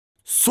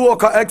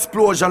Soca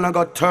Explosion I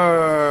got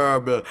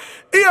terrible.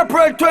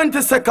 April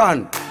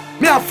 22nd,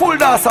 me a full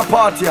dance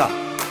party.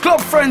 Club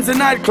Friends in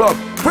Nightclub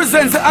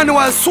presents the annual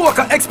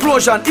Soca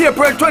Explosion,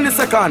 April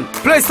 22nd.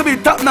 Place to be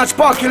top-notch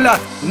parking lot,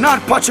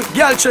 North Patrick,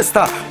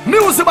 Galchester.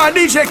 Music by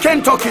DJ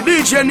Kentucky,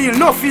 DJ Neil,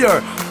 no fear.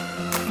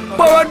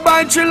 Powered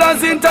by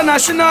Chillers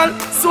International,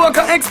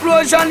 Soca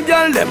Explosion,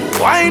 girl. Them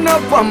wind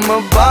up on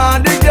my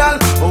body, girl.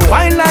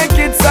 Wine like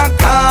it's a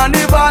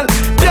carnival.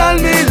 Girl,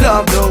 me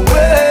love the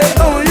way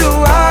you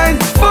wine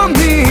for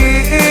me.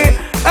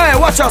 Hey,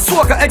 watch our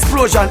Soca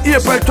Explosion,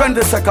 April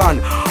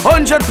 22nd.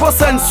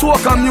 100%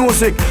 Soca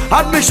music.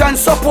 Admission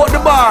support the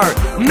bar.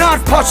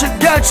 North Patrick,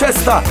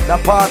 Galchester. The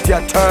party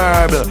are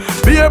terrible.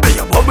 Baby,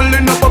 you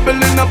bubbling,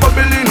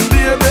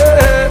 baby.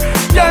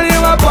 Girl,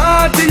 you a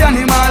party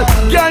animal.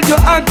 Girl, you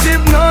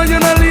active, no, you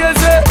no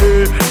lazy.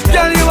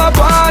 Girl, you a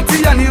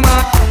party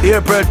animal.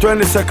 April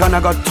 22nd, I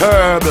got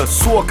terrible.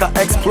 Soca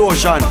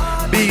Explosion.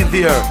 Be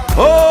there.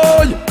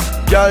 Oh,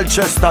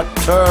 Galchester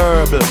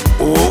terrible.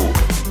 Oh.